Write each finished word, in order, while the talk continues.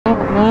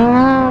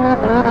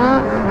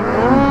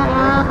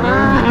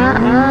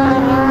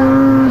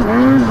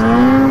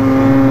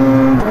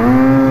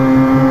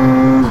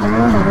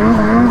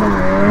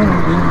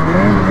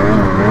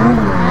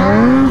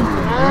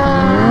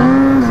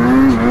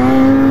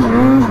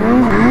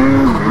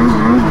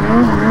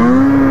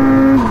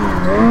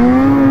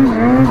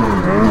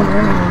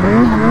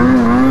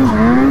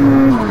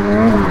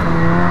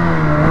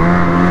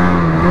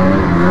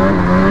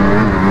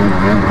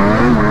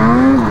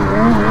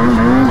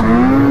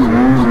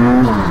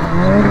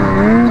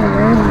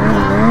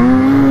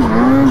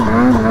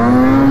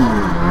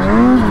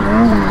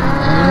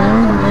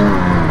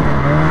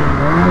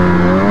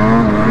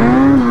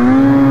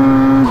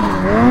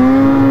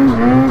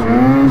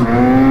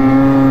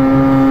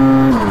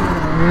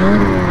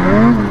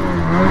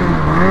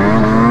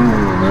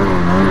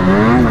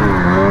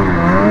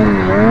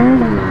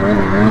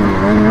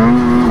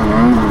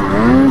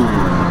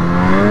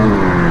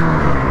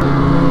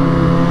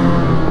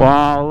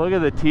Wow, look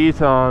at the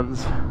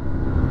Tetons.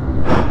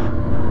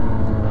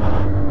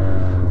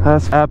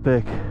 That's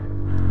epic.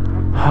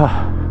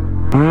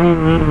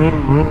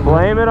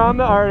 Blame it on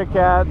the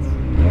Articats.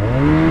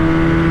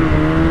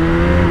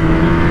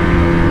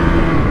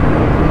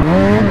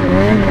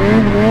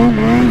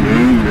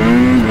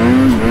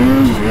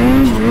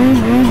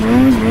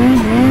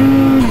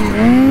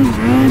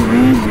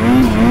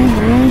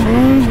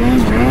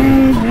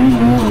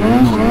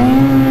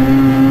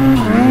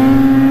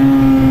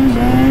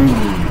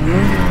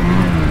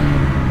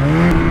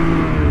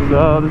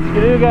 So the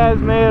Skidoo guys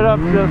made it up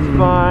just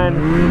fine.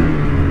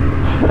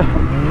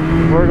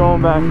 We're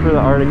going back for the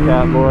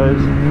Articat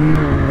boys.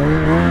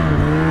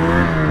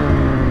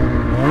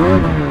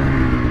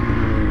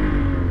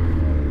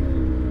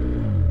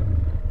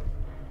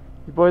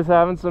 You boys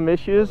having some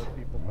issues?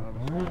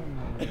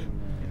 He's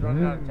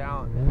running out of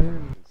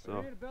talent. So.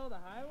 Ready to build a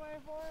highway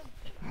for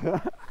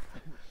him?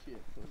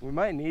 We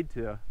might need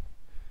to.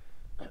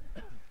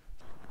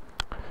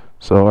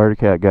 So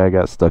Articat guy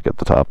got stuck at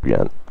the top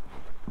again.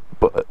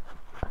 But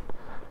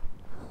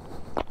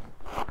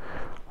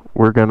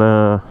we're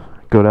gonna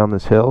go down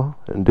this hill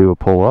and do a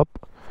pull up.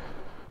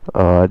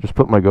 I just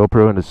put my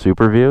GoPro into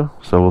super view,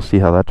 so we'll see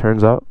how that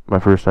turns out. My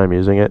first time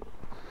using it.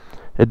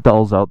 It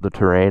dulls out the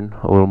terrain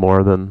a little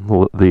more than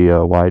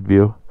the wide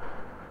view,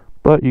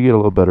 but you get a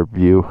little better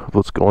view of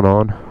what's going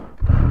on.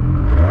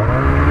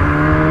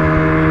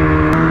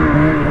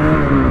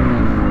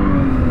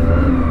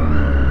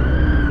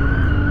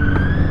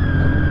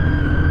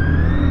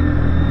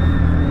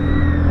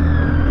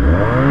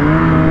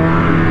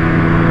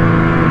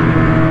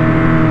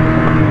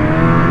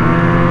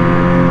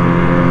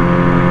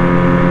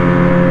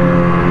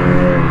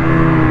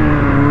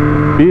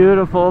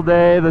 Beautiful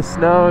day, the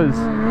snow is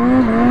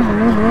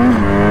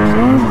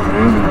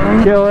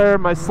killer.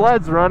 My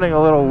sled's running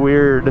a little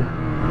weird.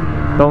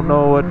 Don't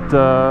know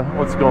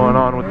what's going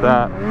on with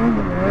that.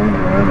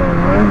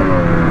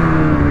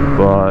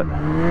 But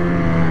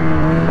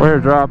we're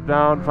gonna drop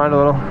down, find a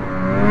little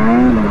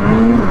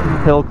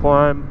hill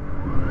climb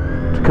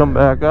to come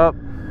back up.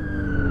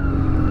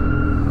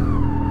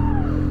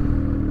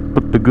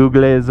 Put the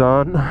googles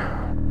on.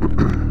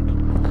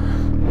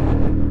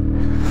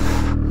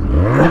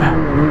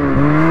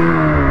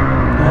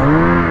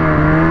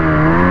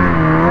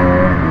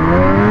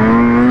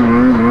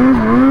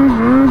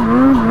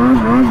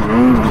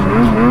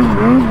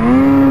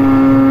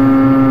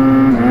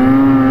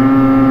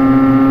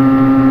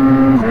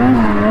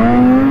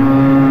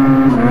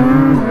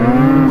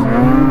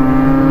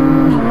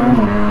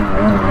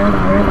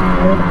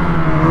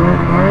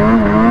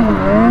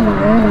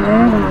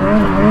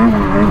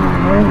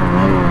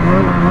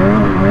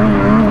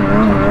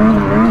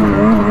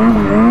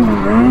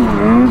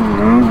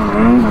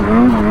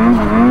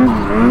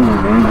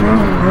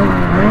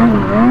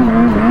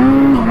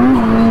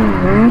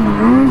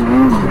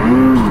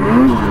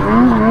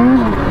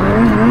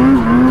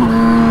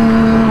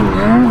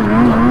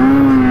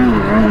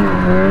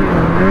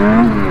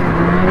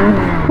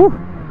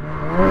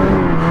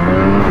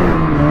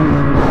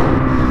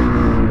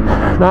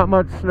 Not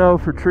much snow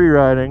for tree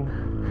riding.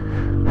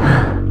 I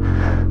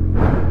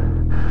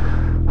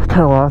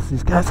kind of lost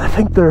these guys. I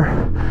think they're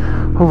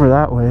over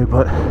that way,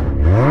 but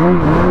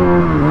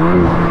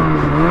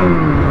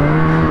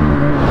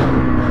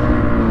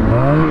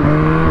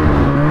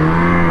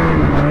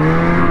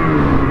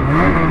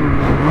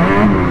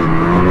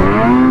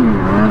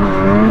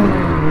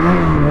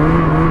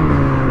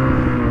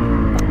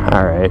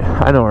all right,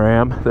 I know where I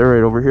am. They're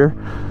right over here.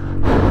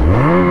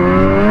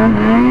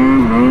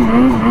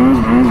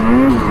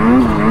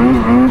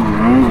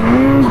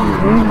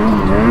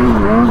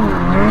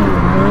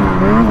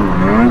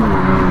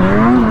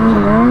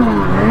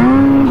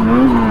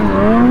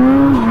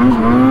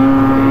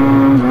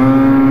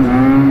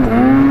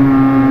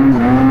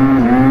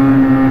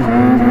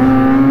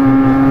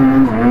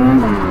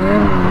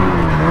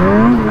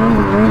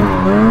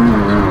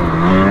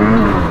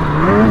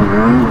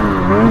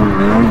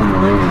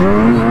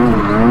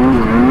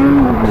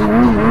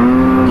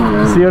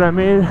 See what I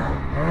mean?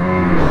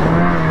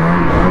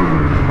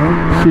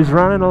 She's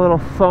running a little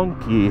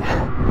funky.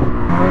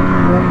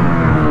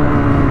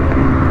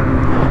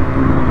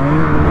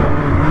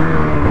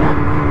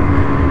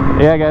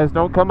 Yeah, guys,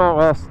 don't come out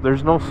west.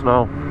 There's no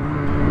snow.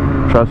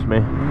 Trust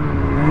me.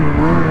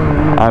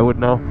 I would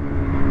know.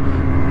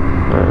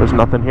 There's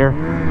nothing here.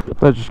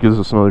 That just gives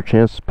us another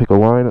chance to pick a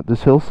line at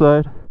this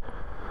hillside.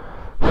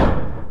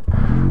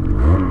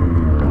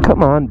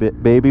 Come on,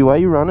 baby. Why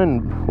you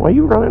running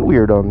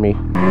weird on me?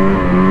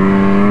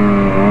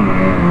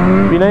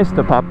 Be nice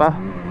to Papa.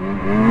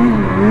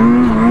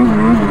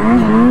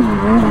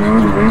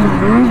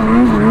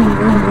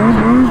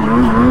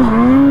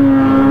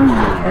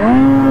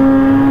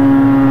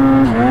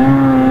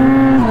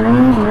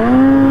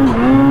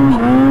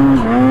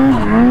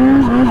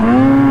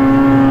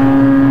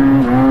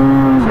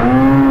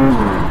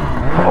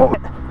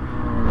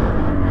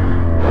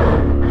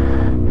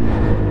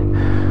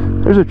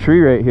 tree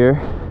right here.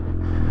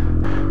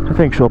 I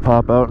think she'll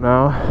pop out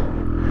now.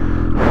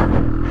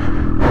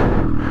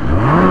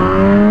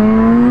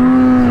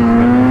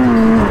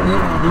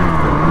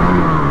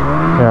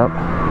 Yep.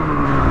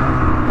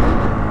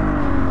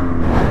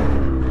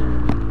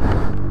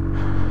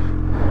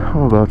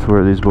 I'm about to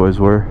where these boys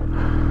were.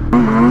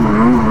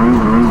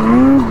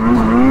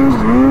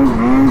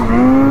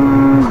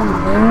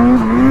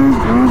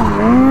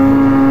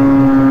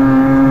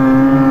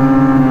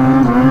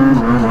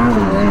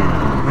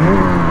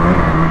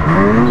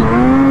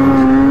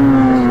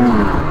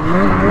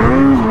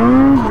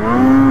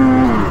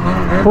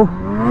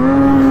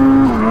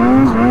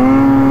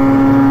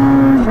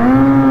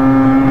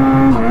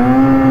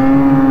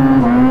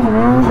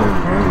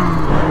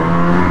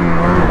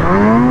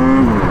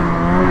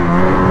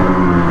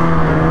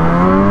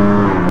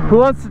 Who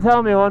wants to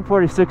tell me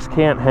 146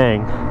 can't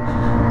hang?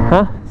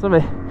 Huh?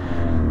 Somebody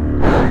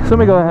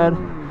go ahead.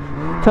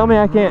 Tell me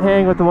I can't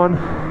hang with the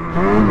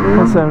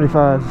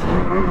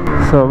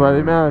 175s. So by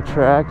the amount of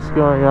tracks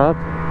going up,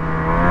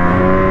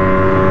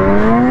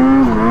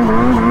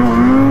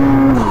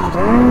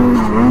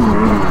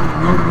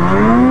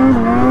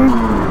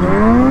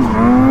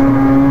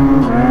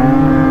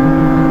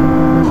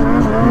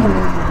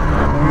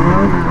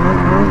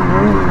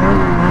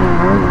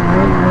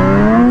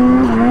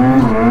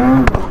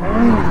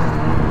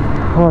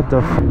 what the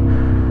f?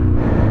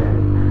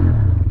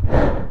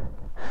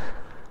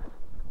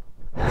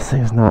 This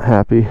thing's not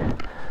happy.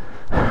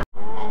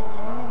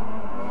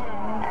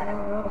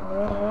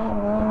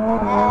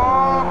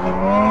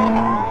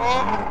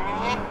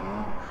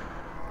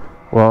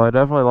 Well, I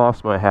definitely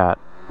lost my hat.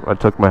 I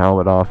took my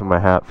helmet off and my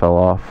hat fell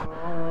off.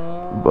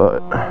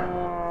 But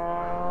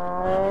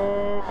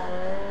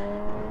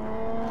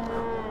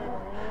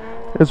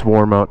it's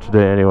warm out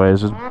today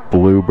anyways. It's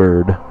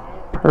bluebird.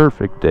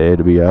 Perfect day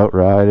to be out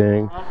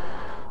riding.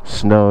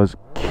 Snow is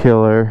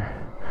killer.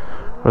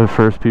 We're the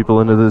first people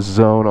into this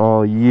zone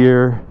all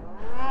year.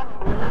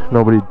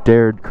 Nobody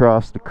dared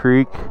cross the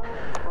creek.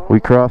 We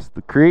crossed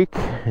the creek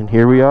and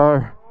here we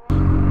are.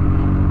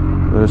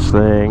 This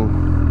thing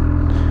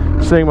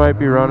might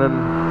be running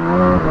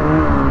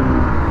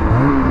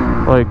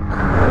like,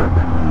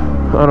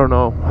 I don't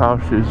know how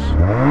she's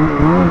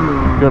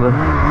gonna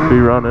be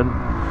running.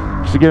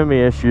 She's giving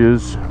me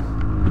issues.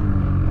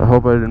 I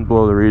hope I didn't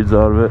blow the reeds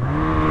out of it.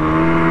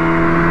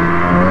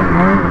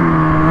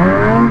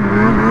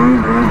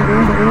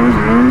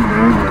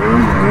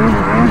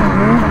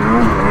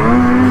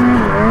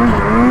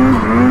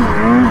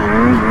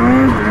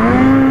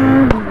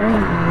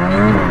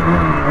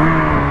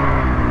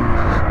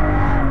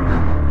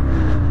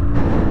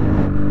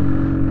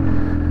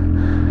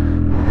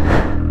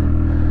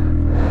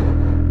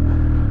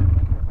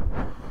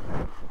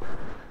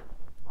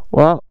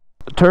 Well,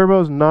 the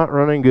turbo's not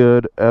running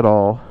good at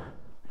all.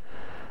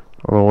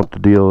 I don't know what the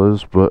deal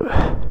is, but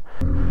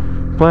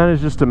the plan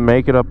is just to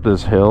make it up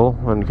this hill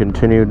and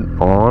continue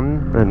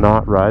on and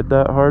not ride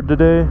that hard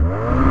today.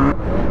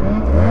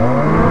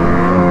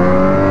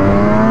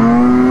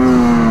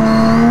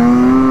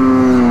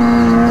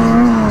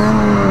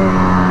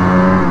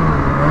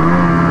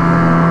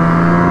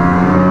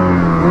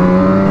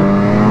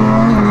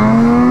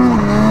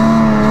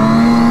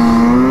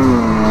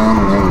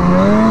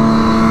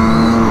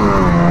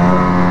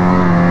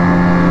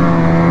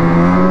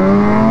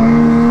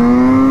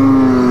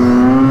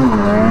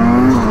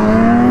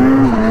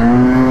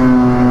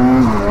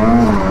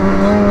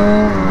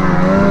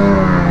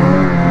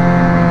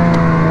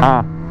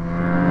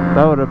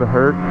 That would have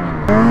hurt.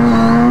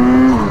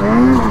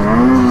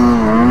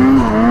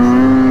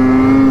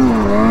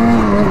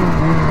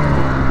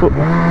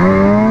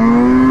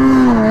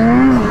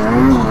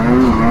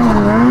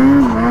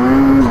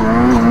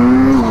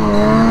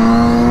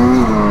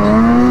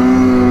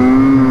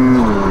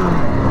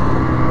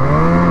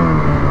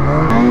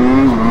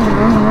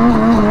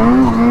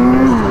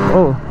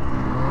 Oh.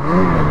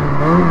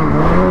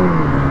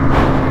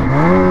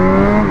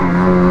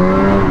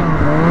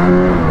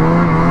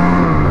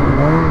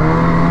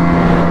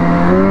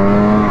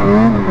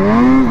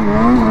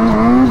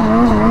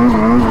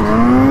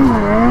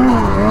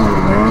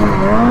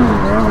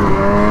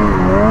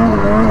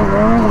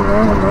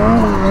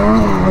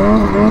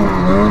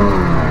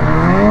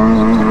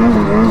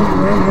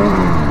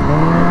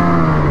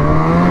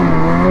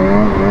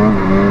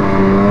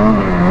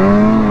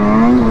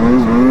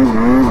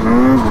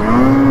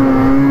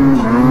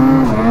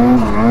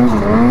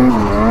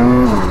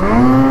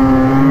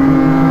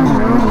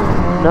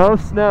 No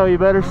snow, you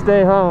better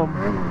stay home.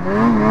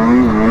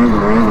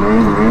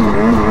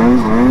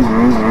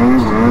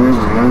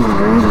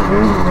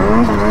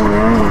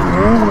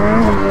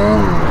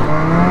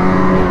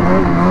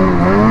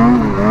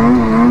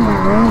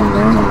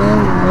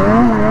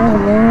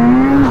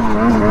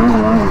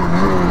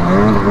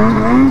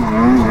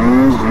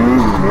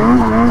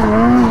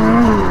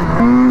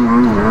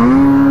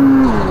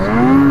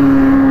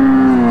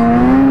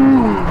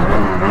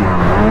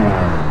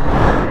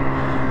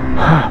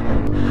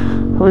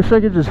 I wish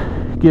I could just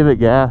give it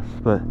gas,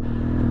 but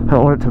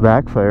don't want it to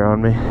backfire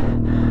on me.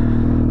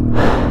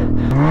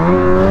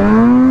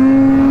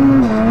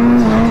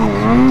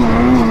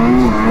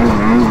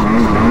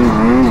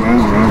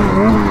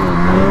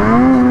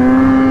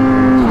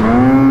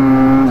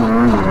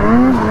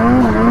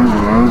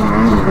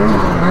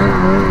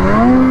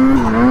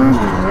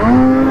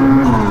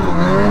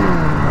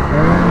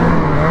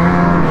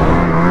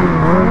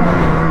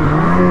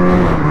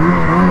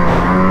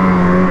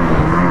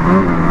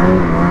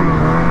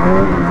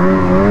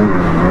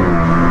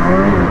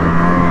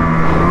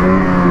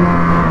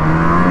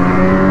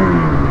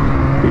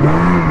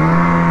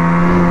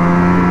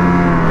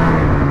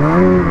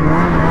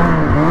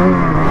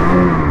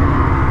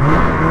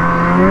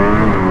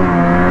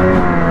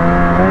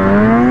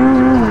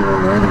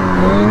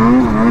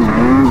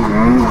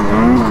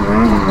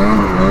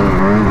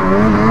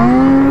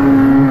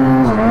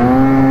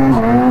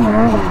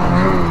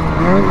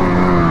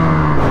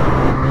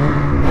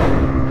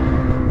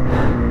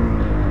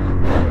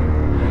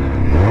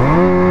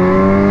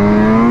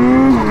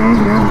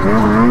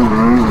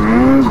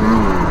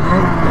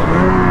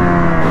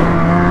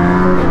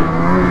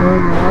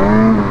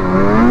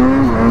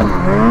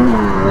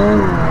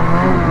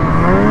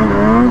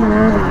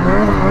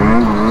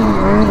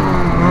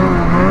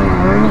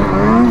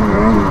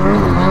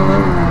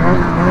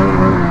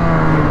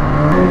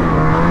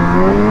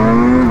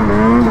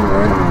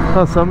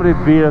 Oh, somebody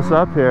beat us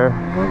up here.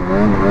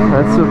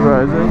 That's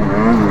surprising.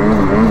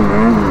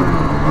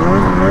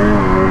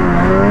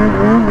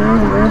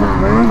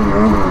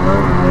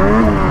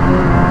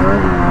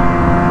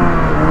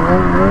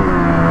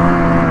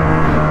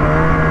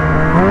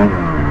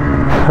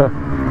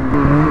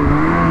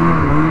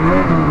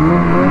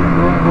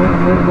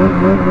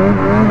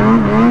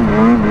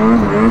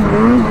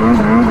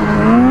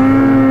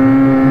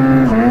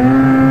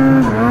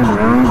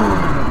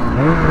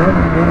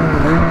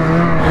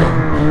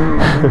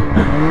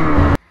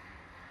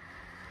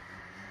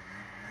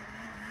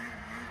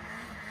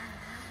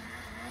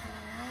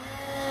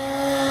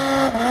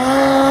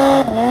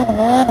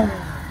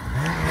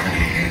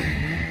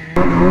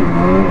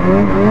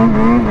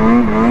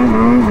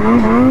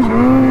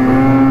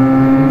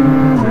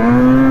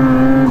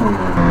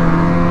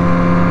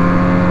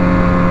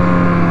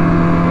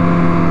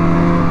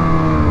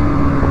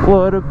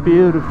 What a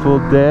beautiful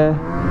day.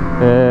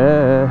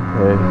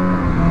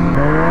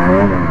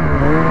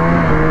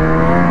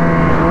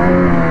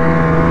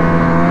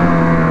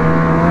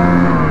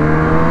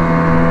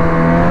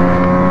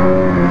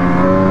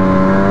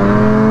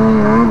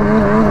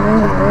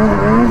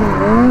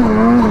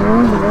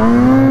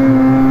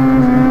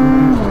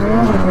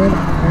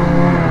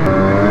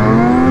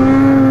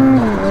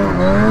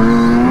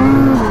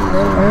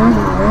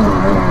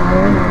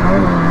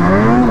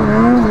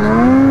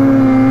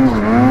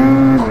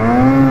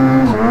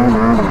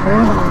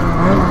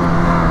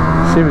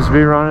 Seems to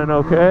be running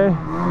okay.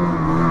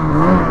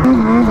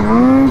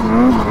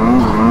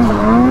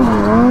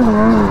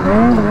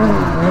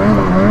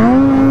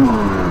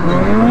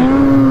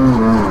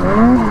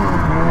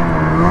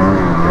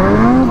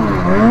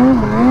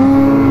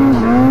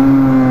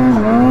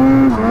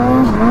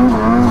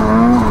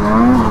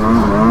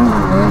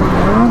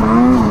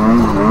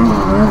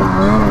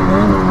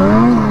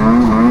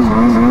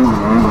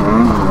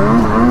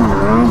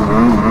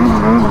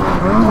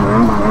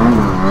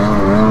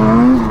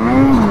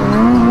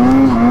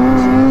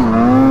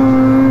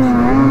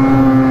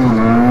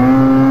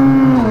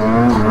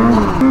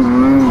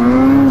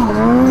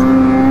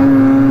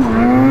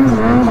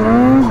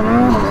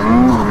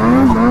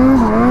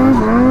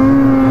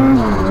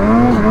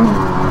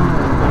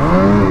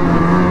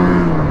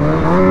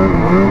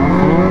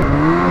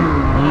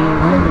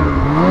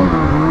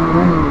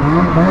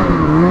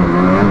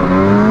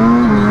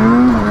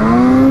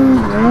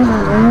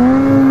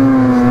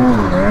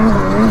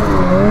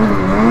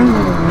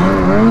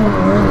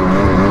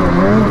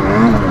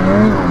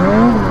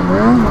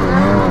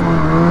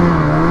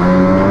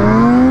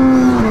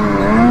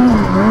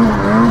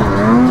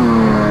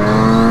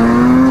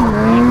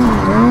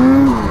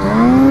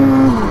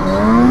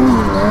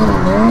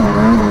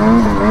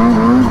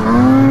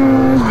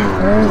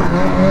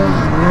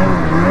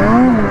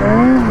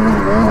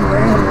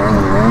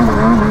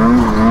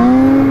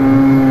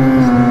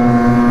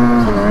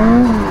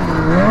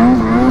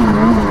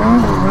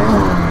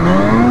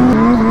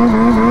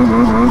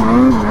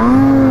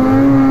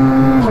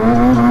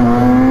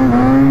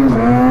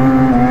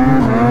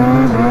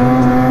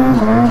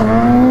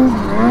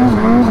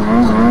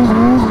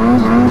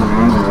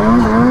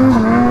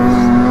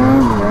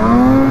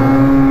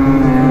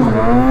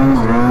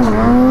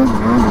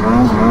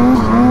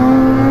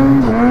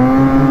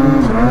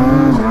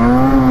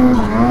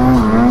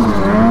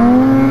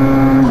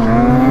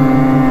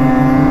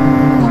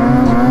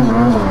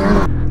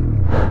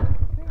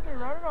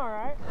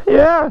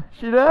 Yeah,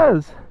 she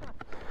does.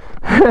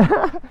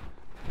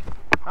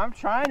 I'm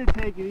trying to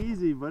take it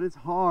easy, but it's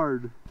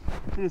hard.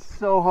 It's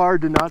so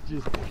hard to not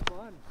just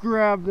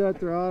grab that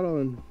throttle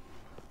and...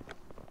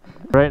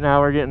 Right now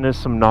we're getting to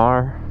some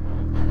Gnar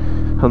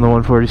on the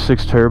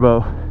 146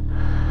 turbo.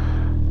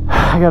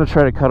 I gotta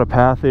try to cut a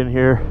path in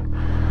here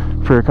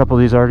for a couple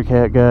of these Arctic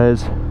Cat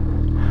guys,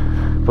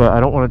 but I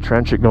don't want to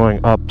trench it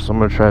going up, so I'm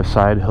gonna try a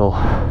side hill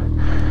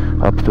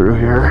up through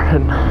here.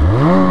 And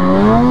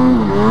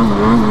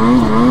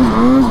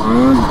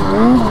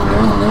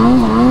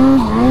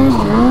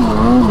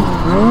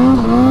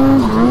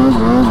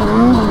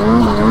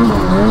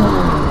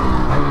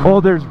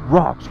oh, there's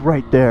rocks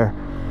right there.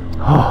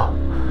 Oh.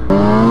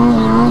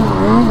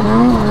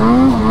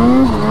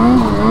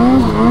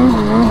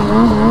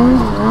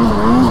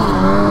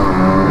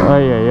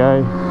 Ay, ay,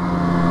 ay.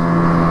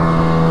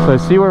 So I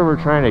see where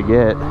we're trying to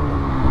get.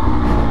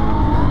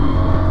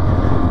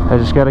 I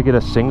just got to get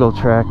a single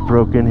track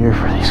broken here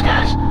for these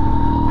guys.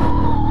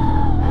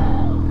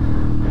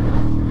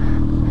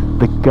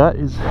 The gut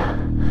is,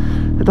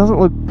 it doesn't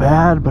look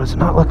bad, but it's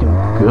not looking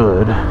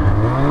good.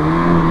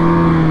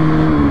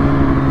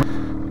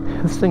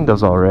 This thing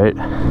does all right.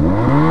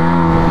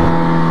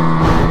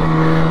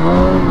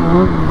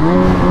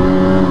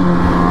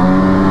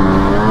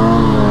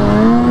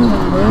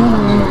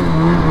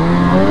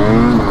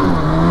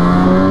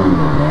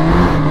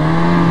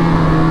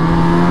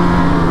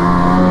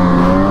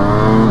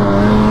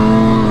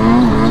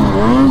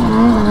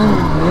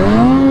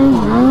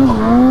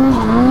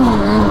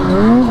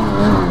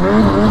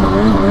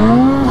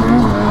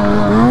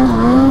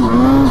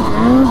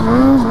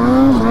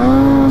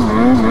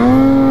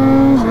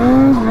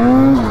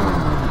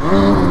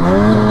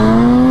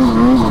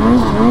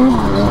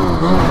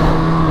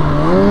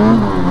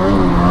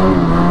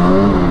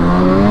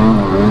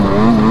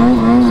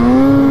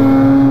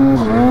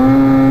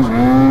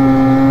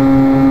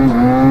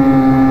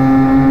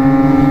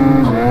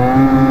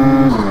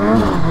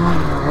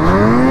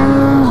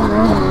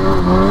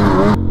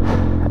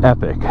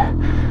 Epic.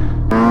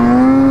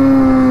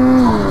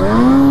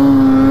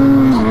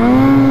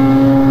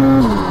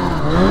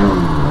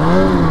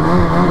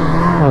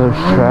 Oh,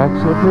 there's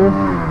tracks up here.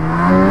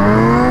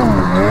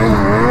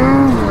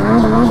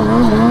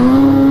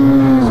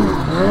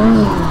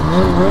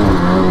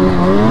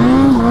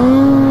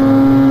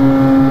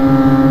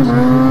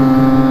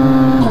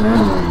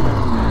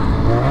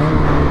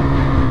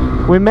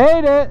 We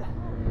made it.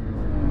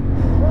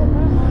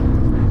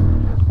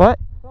 What?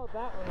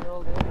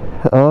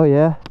 Oh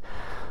yeah.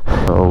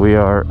 So we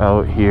are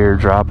out here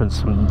dropping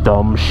some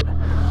dumb shit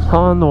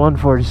on the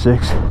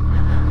 146.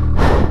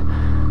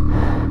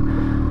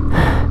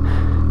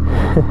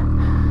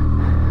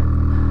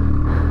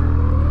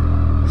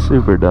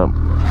 Super dumb.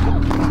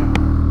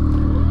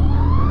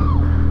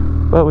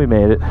 But we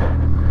made it.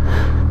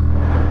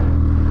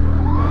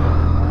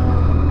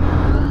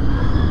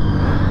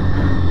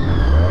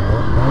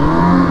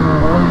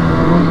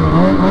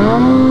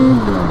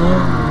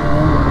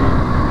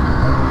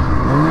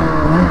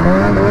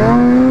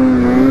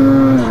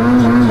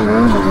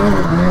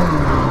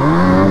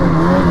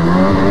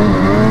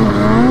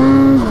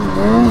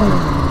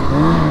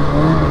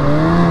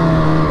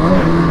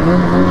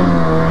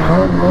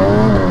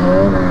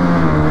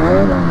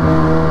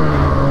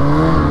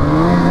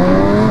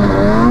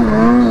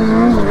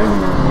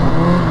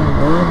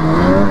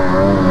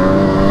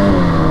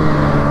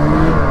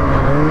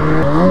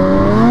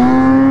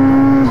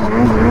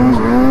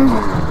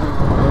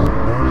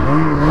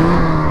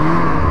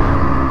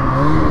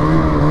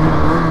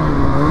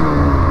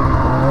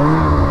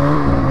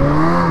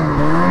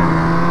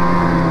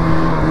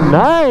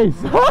 Nice!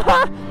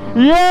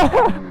 Yeah!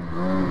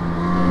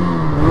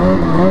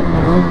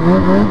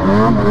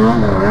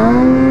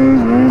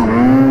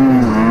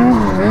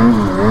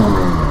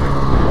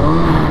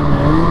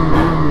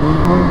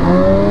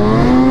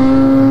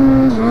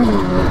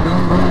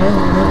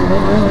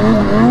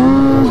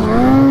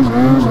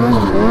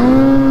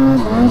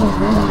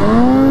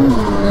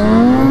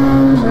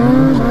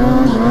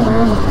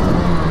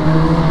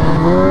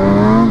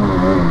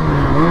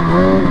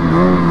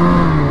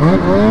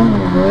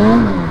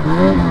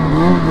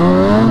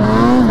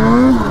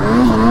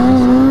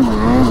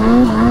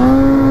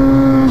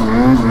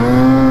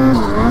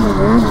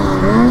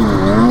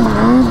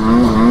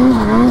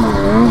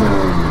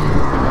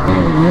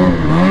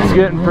 It's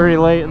getting pretty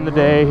late in the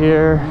day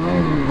here.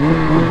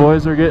 The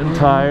boys are getting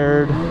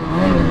tired,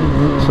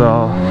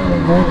 so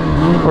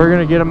we're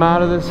gonna get them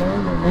out of this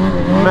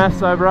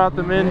mess I brought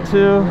them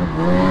into.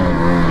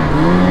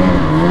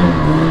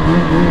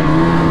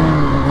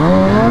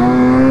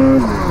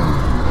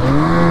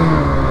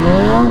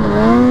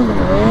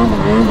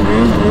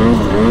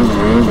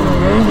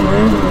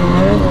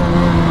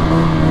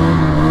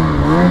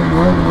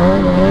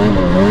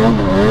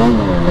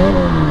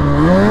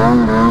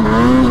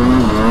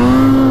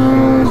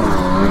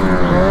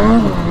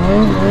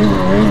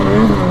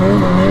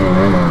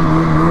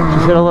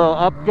 Just hit a little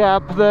up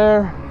gap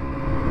there.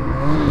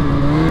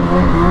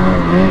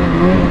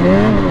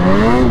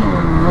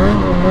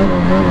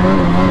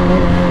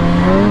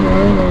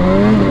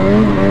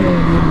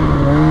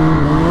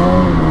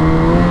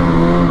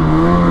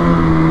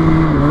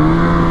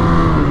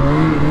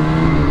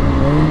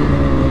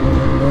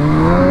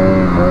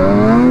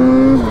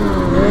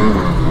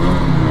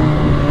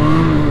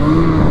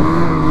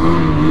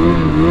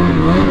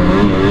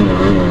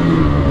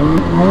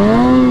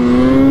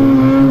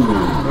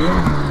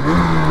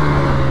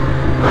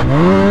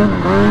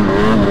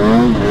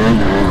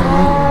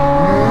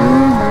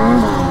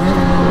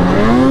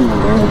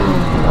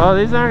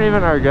 these aren't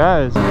even our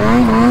guys.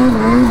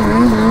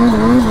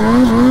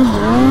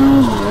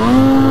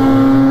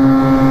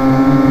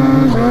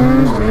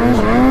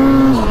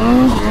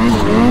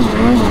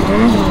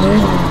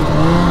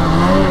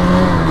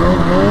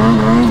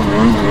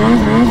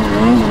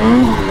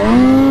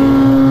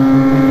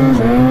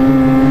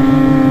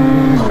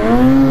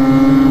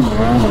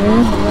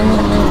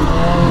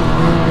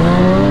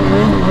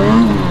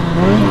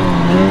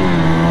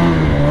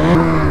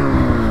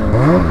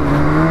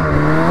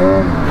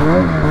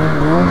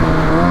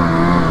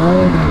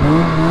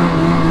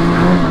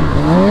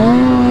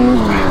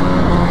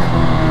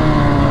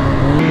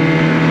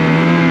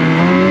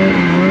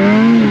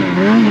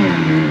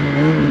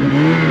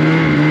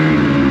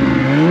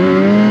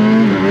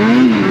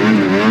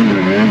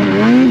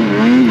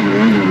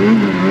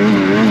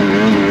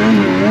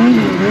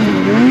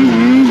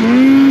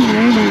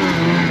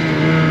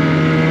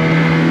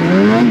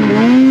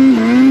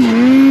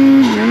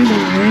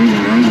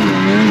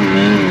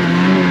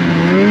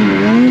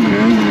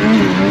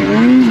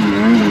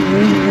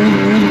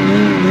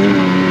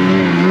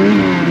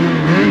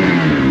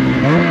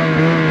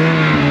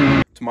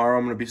 Tomorrow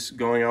I'm going to be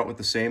going out with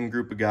the same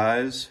group of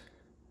guys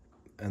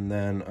and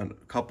then a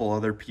couple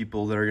other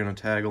people that are going to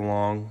tag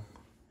along.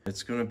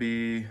 It's going to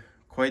be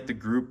quite the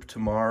group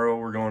tomorrow.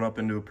 We're going up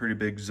into a pretty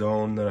big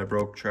zone that I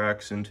broke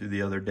tracks into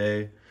the other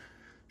day.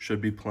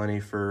 Should be plenty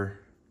for,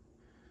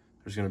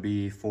 there's going to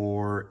be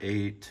 4,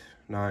 8,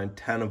 9,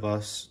 10 of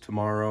us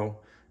tomorrow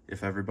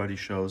if everybody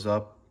shows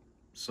up.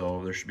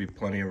 So there should be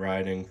plenty of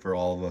riding for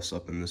all of us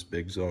up in this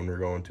big zone we're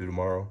going to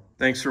tomorrow.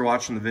 Thanks for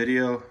watching the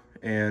video,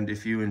 and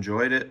if you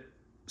enjoyed it,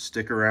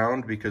 stick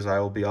around because I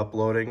will be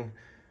uploading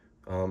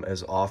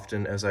as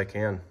often as I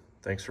can.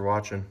 Thanks for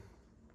watching.